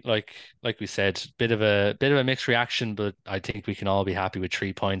anyway. Like we said, bit of a mixed reaction, but I think we can all be happy with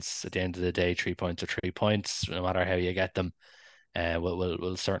 3 points at the end of the day. 3 points are 3 points, no matter how you get them.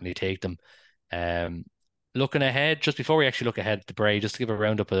 We'll certainly take them. Um, Looking ahead, just before we actually look ahead to Bray, just to give a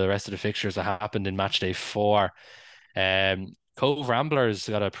roundup of the rest of the fixtures that happened in match day 4. Cove Ramblers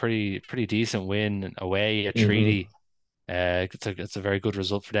got a pretty decent win away at Mm-hmm. Treaty. It's a very good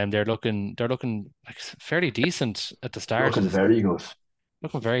result for them. They're looking like fairly decent at the start of Looking the very good.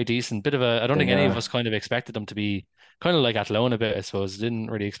 looking very decent. Bit of a I don't They think any of are. us kind of expected them to be kind of like Athlone a bit, I suppose. Didn't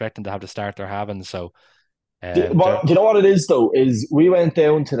really expect them to have the start they're having. So they're Do you know what it is though? Is we went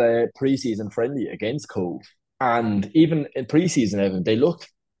down to the preseason friendly against Cove, and even in preseason, Evan, they looked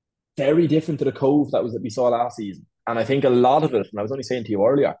very different to the Cove that we saw last season. And I think a lot of it, and I was only saying to you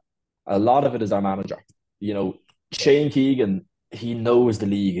earlier, a lot of it is our manager. You know, Shane Keegan, he knows the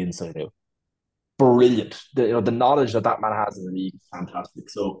league inside out. Brilliant. The knowledge that man has in the league is fantastic.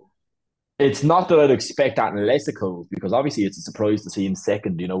 So it's not that I'd expect that in Cove because obviously it's a surprise to see him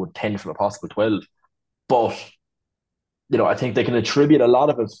second, with 10 from a possible 12. But, I think they can attribute a lot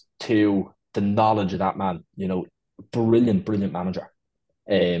of it to the knowledge of that man. Brilliant, brilliant manager.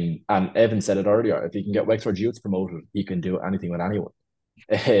 And Evan said it earlier, if he can get Wexford Youths promoted, he can do anything with anyone.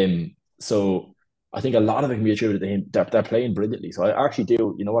 So I think a lot of it can be attributed to him. They're playing brilliantly. So I actually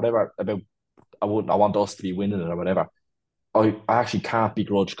do, whatever about I want us to be winning it or whatever. I actually can't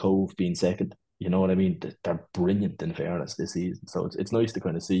begrudge Cove being second. You know what I mean? They're brilliant in fairness this season. So it's nice to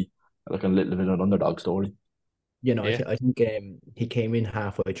kind of see like a little bit of an underdog story. yeah. I think he came in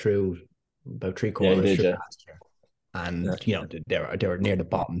halfway through, about three Yeah, he quarters did. through Yeah, last year, and yeah, they were near the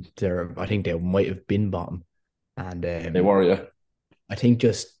bottom. I think they might have been bottom, and they were. Yeah, I think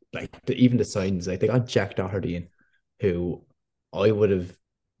just like even the signs, like they got Jack Doherty in, who I would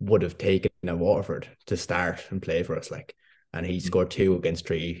have taken at Waterford to start and play for us, like, and he scored two against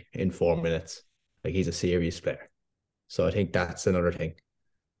three in 4 minutes. Like he's a serious player. So I think that's another thing.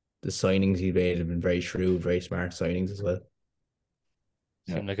 The signings he made have been very shrewd, very smart signings as well.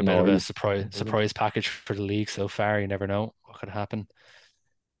 yeah. Seemed like a bit No, of a he's surprise package for the league so far. You never know what could happen.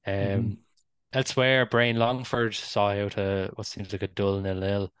 mm-hmm. Um, Elsewhere, Brain Longford saw out what seems like a dull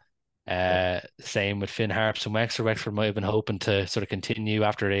 0-0. Yeah, Same with Finn Harps and Wexford. Wexford might have been hoping to sort of continue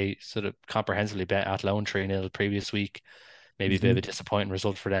after they sort of comprehensively bet Athlone 3-0 the previous week. Maybe a bit of a mm-hmm. disappointing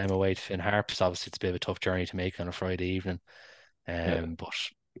result for them away to Finn Harps. Obviously, it's a bit of a tough journey to make on a Friday evening. Yeah, But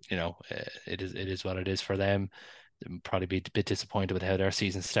it is what it is for them. They'll probably be a bit disappointed with how their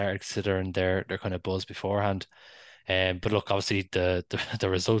season started, considering their kind of buzz beforehand. But look, obviously the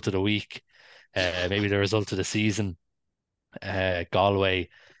result of the week, maybe the result of the season, Galway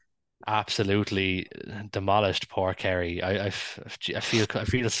absolutely demolished poor Kerry. I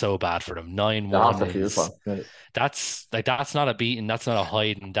feel so bad for them. you have 9-1 to feel is for him. Yeah. that's not a beating, that's not a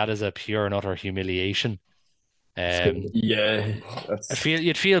hiding, that is a pure and utter humiliation. Um, School. Yeah, that's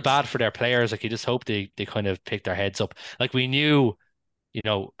you'd feel bad for their players. Like you just hope they kind of pick their heads up. Like we knew,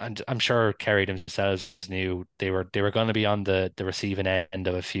 and I'm sure Kerry themselves knew they were going to be on the receiving end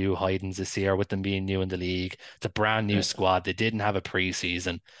of a few hidings this year with them being new in the league. It's a brand new yeah, squad. They didn't have a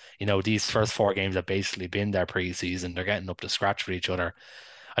preseason. These first 4 games have basically been their preseason. They're getting up to scratch for each other.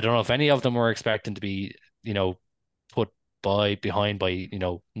 I don't know if any of them were expecting to be, put behind by,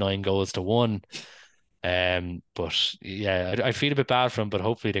 9 goals to 1. But yeah, I feel a bit bad for them, but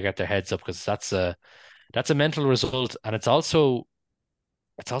hopefully they get their heads up because that's a mental result, and it's also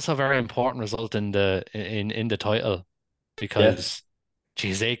a very important result in the title yeah, because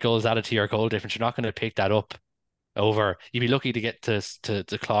geez, 8 goals added to your goal difference. You're not going to pick that up over. You'd be lucky to get to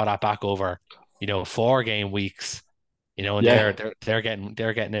claw that back over, 4 game weeks, and they're yeah. they're they're getting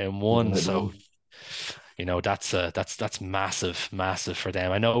they're getting it in one. So, that's massive, massive for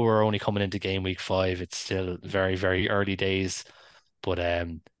them. I know we're only coming into game week 5. It's still very, very early days, but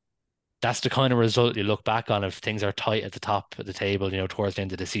that's the kind of result you look back on if things are tight at the top of the table, towards the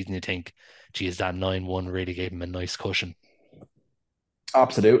end of the season, you think, geez, that 9-1 really gave him a nice cushion.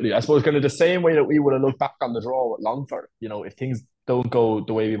 Absolutely. I suppose kind of the same way that we would have looked back on the draw with Longford, if things don't go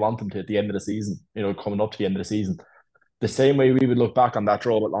the way we want them to at the end of the season, coming up to the end of the season, the same way we would look back on that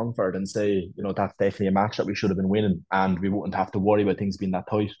draw with Longford and say, that's definitely a match that we should have been winning and we wouldn't have to worry about things being that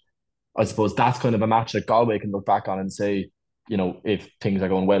tight. I suppose that's kind of a match that Galway can look back on and say, if things are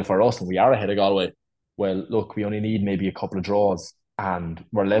going well for us and we are ahead of Galway, well, look, we only need maybe a couple of draws and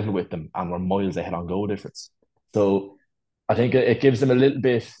we're level with them and we're miles ahead on goal difference. So I think it gives them a little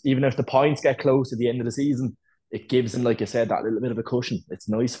bit, even if the points get close at the end of the season, it gives them, like you said, that little bit of a cushion. It's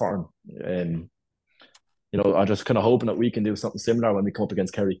nice for them. I'm just kind of hoping that we can do something similar when we come up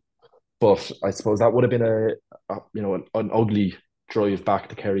against Kerry. But I suppose that would have been an ugly drive back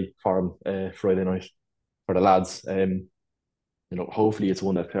to Kerry for them Friday night for the lads. Hopefully it's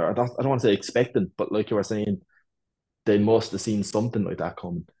one that I don't want to say expected, but like you were saying, they must have seen something like that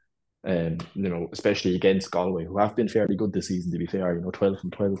coming. Especially against Galway, who have been fairly good this season, to be fair, 12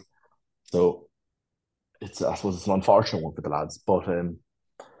 from 12. So I suppose it's an unfortunate one for the lads. But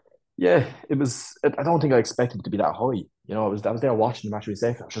yeah, I don't think I expected it to be that high. I was there watching the match with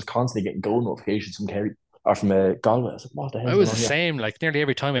Zephyr. I was just constantly getting goal notifications from Kerry or from Galway. I was like, what the I hell's was going the on here? same. Like nearly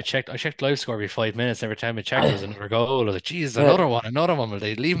every time I checked live score every 5 minutes. Every time I checked, there was another goal. I was like, "Jesus, Yeah, another one." Will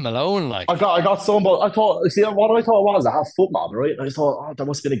they leave him alone? I Like, got I got some, but I thought, see, what I thought was I have foot mob, right? And I thought, there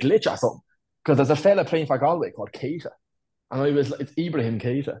must have been a glitch or something. Because there's a fella playing for Galway called Keita. And I was like, it's Ibrahim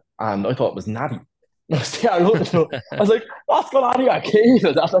Keita. And I thought it was Natty. And I was there looking, I was like, what's going on here?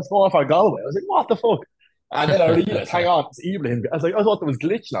 Keita, that's going for Galway. I was like, what the fuck? And then I realized, hang on, it's Ibrahim. I was like, I thought there was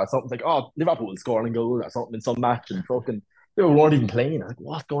glitching or something. Like, oh, Liverpool scoring a goal or something in some match and fucking they weren't even playing. I was like,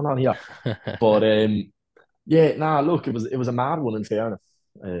 what's going on here? But yeah, nah, look, it was a mad one in fairness.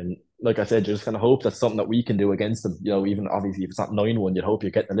 Like I said, you just kind of hope that's something that we can do against them. Even obviously if it's not 9-1, you'd hope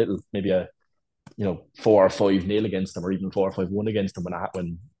you're getting a little, maybe a 4 or 5-0 against them, or even 4 or 5-1 against them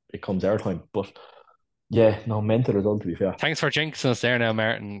when it comes our time. But yeah, no, mental result to be fair. thanks for jinxing us there now,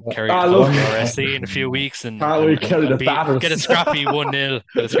 Martin. Kerry Ah, to look, host the RSC in a few weeks and can't we and and, carry the and be get a batters? scrappy 1-0.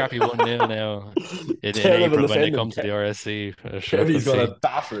 Get a scrappy 1-0 now in Terrible April when they defending. come to the RSC. Sure, we'll Kerry's see. gonna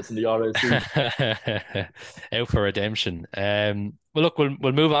batter us in the RSC. Out for redemption. Well, look, we'll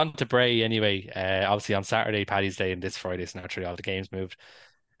move on to Bray anyway. Obviously on Saturday, Paddy's Day, and this Friday, so naturally all the games moved.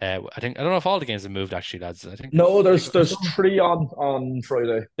 I don't know if all the games have moved actually, lads. I think No, they there's three on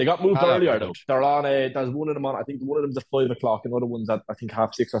Friday. They got moved earlier very though. good. They're on there's one of them on. I think one of them's at 5 o'clock, and the other one's at I think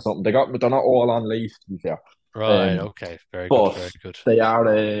 6:30 or something. They're not all on late to be fair. Right. Um, Okay. Very good. but Very good.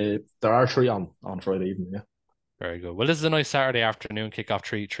 there are three on Friday evening. Yeah, Very good. Well, this is a nice Saturday afternoon kickoff,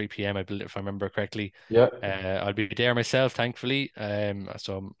 3 p.m. I believe, if I remember correctly. yeah, I'll be there myself, thankfully.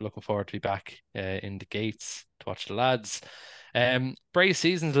 So I'm looking forward to be back in the gates to watch the lads. Bray's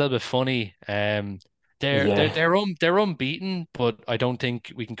season's a little bit funny. yeah. They're unbeaten, but I don't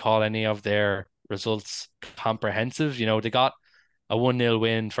think we can call any of their results comprehensive. They got a 1-0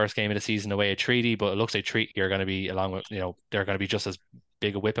 win first game of the season away at Treaty, but it looks like Treaty are going to be along with, they're going to be just as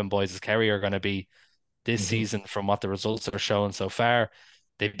big a whipping boys as Kerry are going to be this Hmm. season from what the results are showing so far.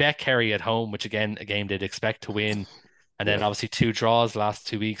 They bet Kerry at home, which again, a game they'd expect to win. And then Yeah. obviously 2 draws last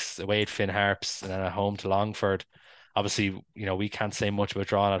 2 weeks away at Finn Harps and then at home to Longford. Obviously, we can't say much about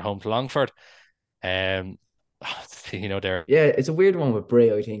drawing at home to Longford. Um, they're Yeah, it's a weird one with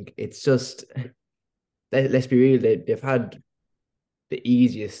Bray, I think. It's just let's be real, they've had the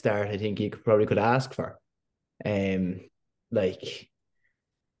easiest start I think you could ask for. Um like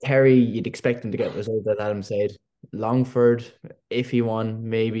Kerry, you'd expect them to get results, as Adam said. Longford, iffy one,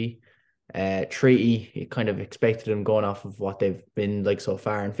 maybe. Treaty, you kind of expected them going off of what they've been like so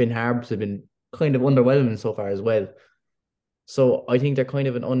far. And Finn Harbs have been kind of underwhelming so far as well. So I think they're kind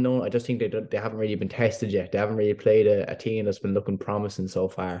of an unknown. I just think they haven't really been tested yet. They haven't really played a team that's been looking promising so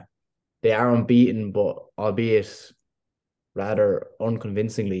far. They are unbeaten, but albeit rather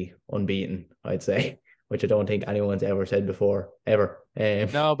unconvincingly unbeaten, I'd say, which I don't think anyone's ever said before, ever.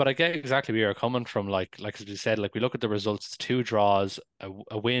 No, but I get exactly where you're coming from. Like as we said, like we look at the results, 2 draws,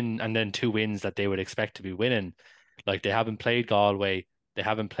 a win, and then 2 wins that they would expect to be winning. Like they haven't played Galway, they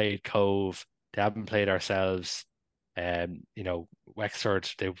haven't played Cove, they haven't played ourselves. Wexford,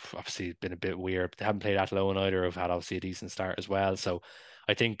 they've obviously been a bit weird. They haven't played Athlone either, have had obviously a decent start as well. So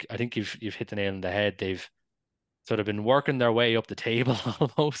I think you've hit the nail on the head. They've sort of been working their way up the table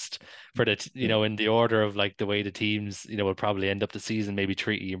almost for in the order of like the way the teams, will probably end up the season. Maybe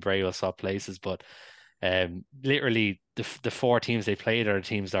Treaty and Bray will swap places, but literally the 4 teams they played are the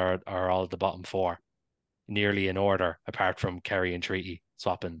teams that are all the bottom 4, nearly in order, apart from Kerry and Treaty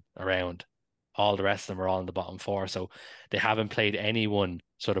swapping around. All the rest of them are all in the bottom 4, so they haven't played anyone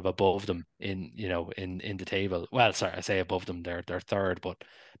sort of above them in the table. Well, sorry, I say above them, they're third, but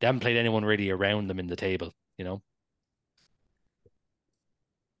they haven't played anyone really around them in the table, you know.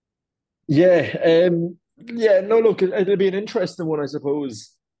 Yeah, yeah, no, look, it'll be an interesting one, I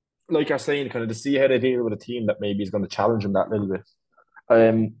suppose. Like you're saying, kind of to see how they deal with a team that maybe is going to challenge them that little bit.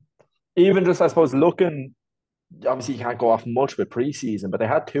 Um, Even just, I suppose, looking, obviously you can't go off much with preseason, but they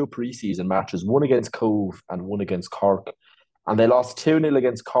had two preseason matches, one against Cove and one against Cork. And they lost 2-0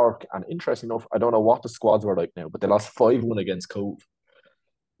 against Cork. And interesting enough, I don't know what the squads were like now, but they lost 5-1 against Cove.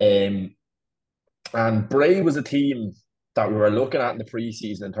 Um, and Bray was a team that we were looking at in the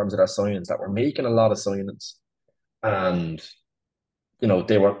preseason in terms of their signings, that were making a lot of signings. And,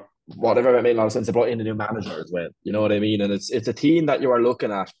 they were, whatever, it made a lot of sense. They brought in a new manager as well. You know what I mean? And it's a team that you are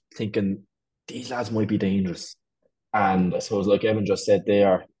looking at thinking, these lads might be dangerous. And I suppose, like Evan just said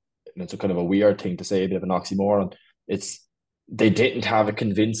there, and it's a kind of a weird thing to say, a bit of an oxymoron. It's they didn't have a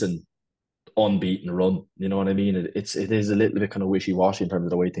convincing unbeaten run. You know what I mean? It is a little bit kind of wishy washy in terms of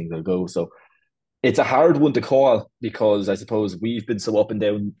the way things will go. So it's a hard one to call because I suppose we've been so up and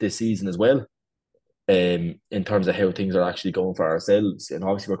down this season as well. In terms of how things are actually going for ourselves, and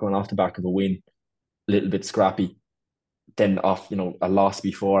obviously we're coming off the back of a win, a little bit scrappy, then off a loss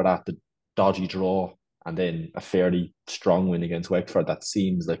before that, the dodgy draw, and then a fairly strong win against Wexford that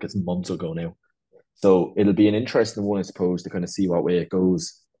seems like it's months ago now. So it'll be an interesting one, I suppose, to kind of see what way it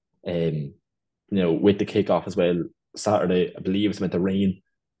goes. With the kickoff as well, Saturday, I believe it's meant to rain.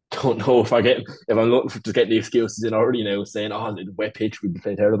 Don't know if I'm looking for just getting the excuses in already now, saying, "Oh, the wet pitch would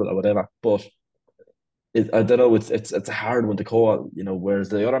play terrible" or whatever. But I don't know. It's a hard one to call. Whereas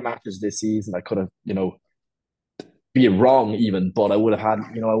the other matches this season, I could have be wrong even, but I would have had,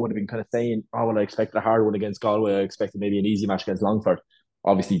 I would have been kind of saying, oh, well, I expected a hard one against Galway. I expected maybe an easy match against Longford.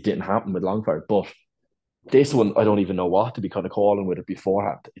 Obviously, it didn't happen with Longford, but this one, I don't even know what to be kind of calling with it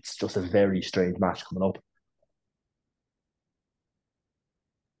beforehand. It's just a very strange match coming up.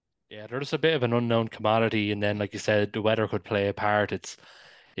 Yeah, there's a bit of an unknown commodity, and then, like you said, the weather could play a part. It's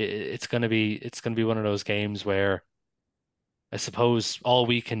gonna be one of those games where I suppose all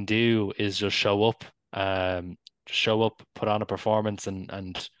we can do is just show up, put on a performance,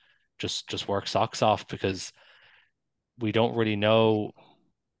 and just work socks off because we don't really know.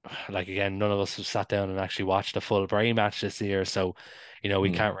 Like again, none of us have sat down and actually watched a full Bray match this year, so we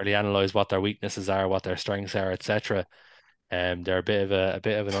Mm. can't really analyze what their weaknesses are, what their strengths are, etc. They're a bit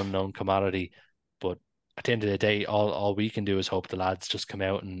of an unknown commodity, but at the end of the day, all we can do is hope the lads just come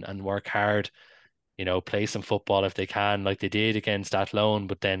out and work hard, play some football if they can, like they did against Athlone,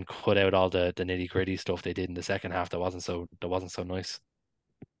 but then cut out all the nitty gritty stuff they did in the second half that wasn't so nice.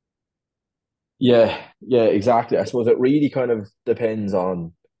 Yeah, yeah, exactly. I suppose it really kind of depends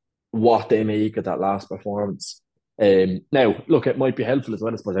on what they make of that last performance. Now, look, it might be helpful as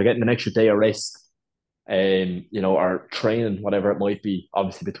well. I suppose they're getting an extra day of rest, or training, whatever it might be.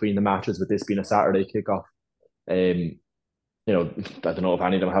 Obviously, between the matches, with this being a Saturday kickoff, um, I don't know if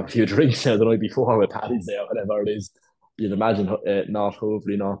any of them have a few drinks the night before with Paddy's Day or whatever it is. You'd imagine not,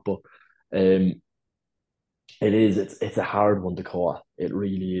 hopefully not, but um, it's a hard one to call. It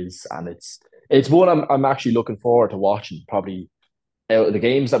really is, and it's one I'm actually looking forward to watching. Probably out of the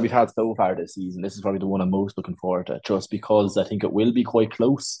games that we've had so far this season, this is probably the one I'm most looking forward to, just because I think it will be quite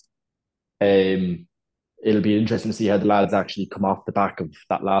close. Um, it'll be interesting to see how the lads actually come off the back of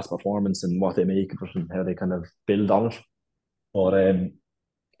that last performance and what they make of it and how they kind of build on it. But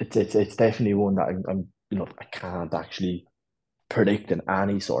it's definitely one that I can't actually predict in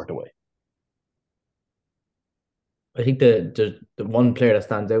any sort of way. I think the one player that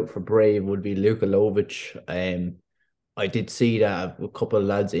stands out for Brave would be Luka Lovic. I did see that a couple of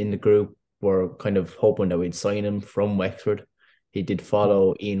lads in the group were kind of hoping that we'd sign him from Wexford. He did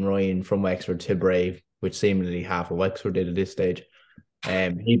follow Ian Ryan from Wexford to Brave, which seemingly half of Wexford did at this stage.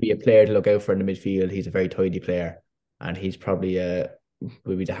 He'd be a player to look out for in the midfield. He's a very tidy player, and he's probably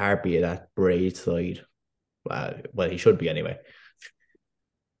will be the heartbeat of that Brave side. Well, he should be anyway.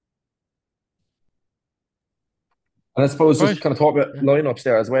 And I suppose Right. just kind of talk about Yeah. lineups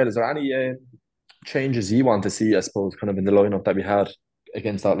there as well. Is there any changes you want to see, I suppose, kind of in the lineup that we had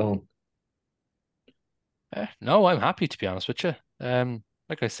against that loan? No, I'm happy to be honest with you.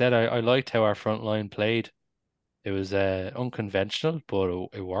 Like I said, I liked how our front line played. It was unconventional, but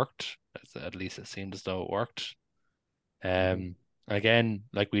it worked. At least it seemed as though it worked. Mhm. Again,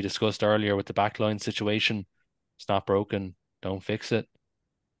 like we discussed earlier with the backline situation, it's not broken, don't fix it.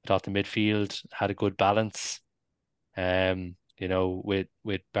 I thought the midfield had a good balance.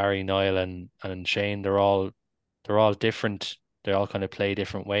 With Barry, Niall, and Shane, they're all different. They all kind of play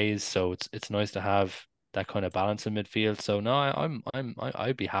different ways, so it's nice to have. that kind of balance in midfield. So no,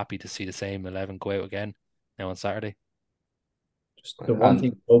 I'd be happy to see the same 11 go out again now on Saturday. Just the one And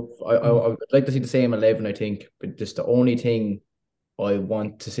thing, I would like to see the same 11, I think, but just the only thing I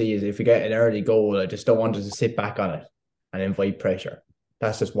want to see is if we get an early goal, I just don't want us to sit back on it and invite pressure.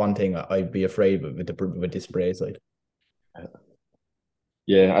 That's just one thing I'd be afraid with this Bray side.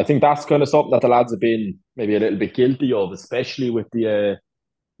 yeah, I think that's kind of something that the lads have been maybe a little bit guilty of, especially with the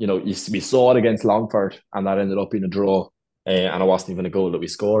we saw it against Longford, and that ended up being a draw. And it wasn't even a goal that we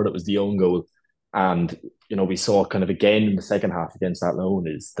scored; it was the own goal. And we saw kind of again in the second half against Athlone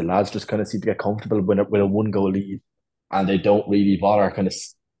is the lads just kind of seem to get comfortable with a one goal lead, and they don't really bother kind of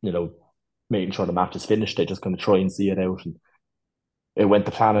making sure the match is finished. They just kind of try and see it out. And it went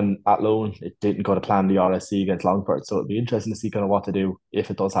to plan in Athlone. It didn't go to plan the RSC against Longford. So it'd be interesting to see kind of what to do if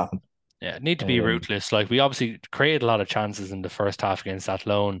it does happen. Yeah, need to be Um, ruthless. Like we obviously created a lot of chances in the first half against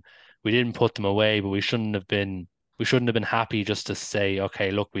Athlone. We didn't put them away, but we shouldn't have been happy just to say,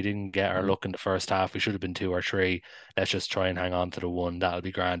 okay, look, we didn't get our look in the first half. We should have been 2 or 3. Let's just try and hang on to the one. That'll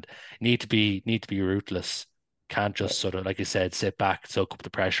be grand. Need to be ruthless. Can't just sort of, like you said, sit back, soak up the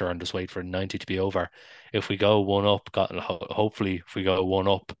pressure, and just wait for 90 to be over. If we go one up, hopefully, if we go one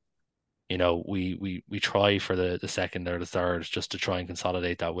up, we try for the second or the third just to try and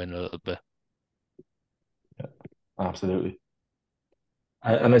consolidate that win a little bit. Absolutely.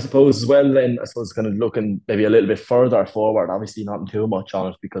 And I suppose as well, then I suppose kind of looking maybe a little bit further forward. Obviously, not too much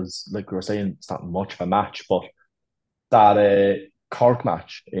on it because, like we were saying, it's not much of a match. But that Cork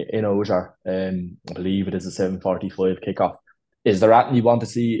match in Oger, I believe it is a 7:45 kickoff. Is there anything you want to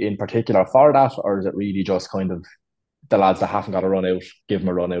see in particular for that, or is it really just kind of the lads that haven't got a run out, give them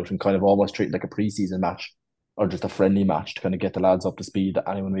a run out, and kind of almost treat it like a pre-season match or just a friendly match to kind of get the lads up to speed that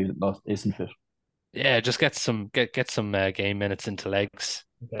anyone maybe that isn't fit? Yeah, just get some game minutes into legs.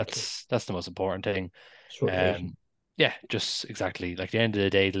 Exactly. That's the most important thing. It's rotation. Yeah, just exactly. Like at the end of the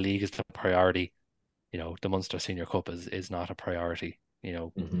day, the league is the priority. The Munster Senior Cup is not a priority.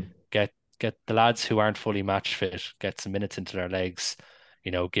 Get get the lads who aren't fully match fit, get some minutes into their legs.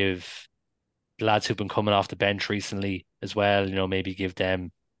 Give the lads who've been coming off the bench recently as well, maybe give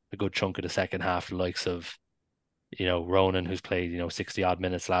them a good chunk of the second half, the likes of, Ronan, who's played, 60 odd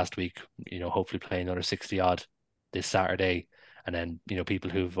minutes last week, hopefully play another 60 odd this Saturday. And then, people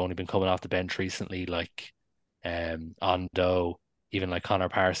who've only been coming off the bench recently, like Ondo, even like Connor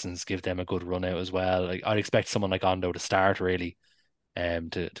Parsons, give them a good run out as well. Like I'd expect someone like Ondo to start really,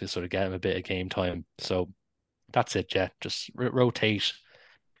 to sort of get him a bit of game time. So that's it, yeah. Just rotate,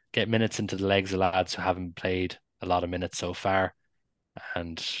 get minutes into the legs of lads who haven't played a lot of minutes so far,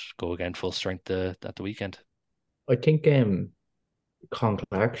 and go again full strength at the weekend. I think Con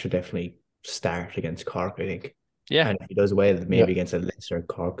Clark should definitely start against Cork, I think. Yeah, And if he does well, Yeah, maybe against a lesser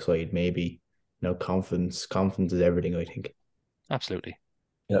Cork side, maybe, confidence is everything, I think. absolutely.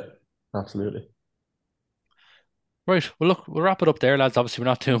 yeah, absolutely. Right. Well, look, we'll wrap it up there, lads. Obviously, we're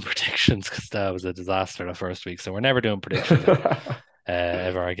not doing predictions because that was a disaster the first week. So we're never doing predictions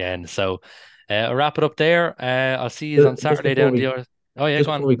ever again. So I'll wrap it up there. I'll see you on Just Saturday before down the we other. Oh, yeah, just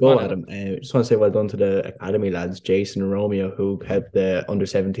go on. before we Go go, on, Adam. Adam, I just want to say well done to the academy lads, Jason and Romeo, who helped the under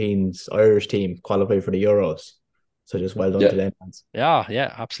 17s Irish team qualify for the Euros. So just well done Yeah. to them, lads.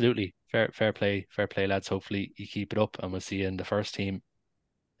 Yeah, absolutely. Fair play, lads. Hopefully you keep it up, and we'll see you in the first team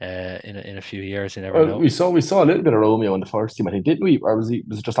in a few years. You never Well, know. we saw a little bit of Romeo in the first team, I think, didn't we? Or was it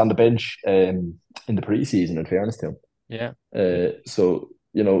just on the bench in the pre-season, in fairness to him? Yeah, So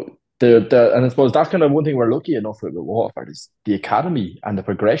the and I suppose that's kind of one thing we're lucky enough with Waterford is the academy and the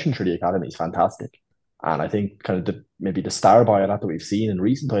progression through the academy is fantastic. And I think kind of maybe the star by that we've seen in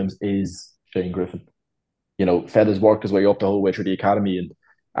recent times is Shane Griffin. Fella's worked his way up the whole way through the academy,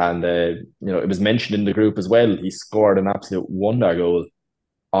 and it was mentioned in the group as well. He scored an absolute wonder goal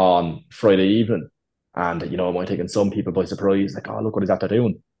on Friday evening, and it might have taken some people by surprise, like, oh, look what he's after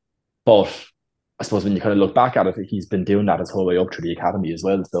doing. But I suppose when you kind of look back at it, he's been doing that his whole way up through the academy as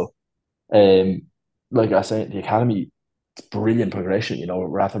well. So, um, like I said, the academy, it's brilliant progression.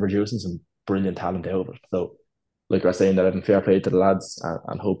 We're after producing some brilliant talent out of it. So, like I was saying, that having fair play to the lads,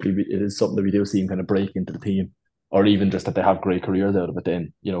 and hopefully it is something that we do see him kind of break into the team, or even just that they have great careers out of it.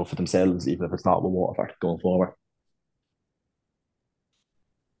 Then for themselves, even if it's not with Waterford going forward.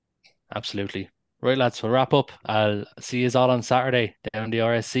 absolutely. Right, lads. We'll wrap up. I'll see you all on Saturday down the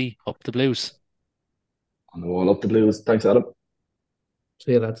RSC. Up the Blues. And all up the Blues. Thanks, Adam.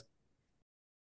 See you, lads.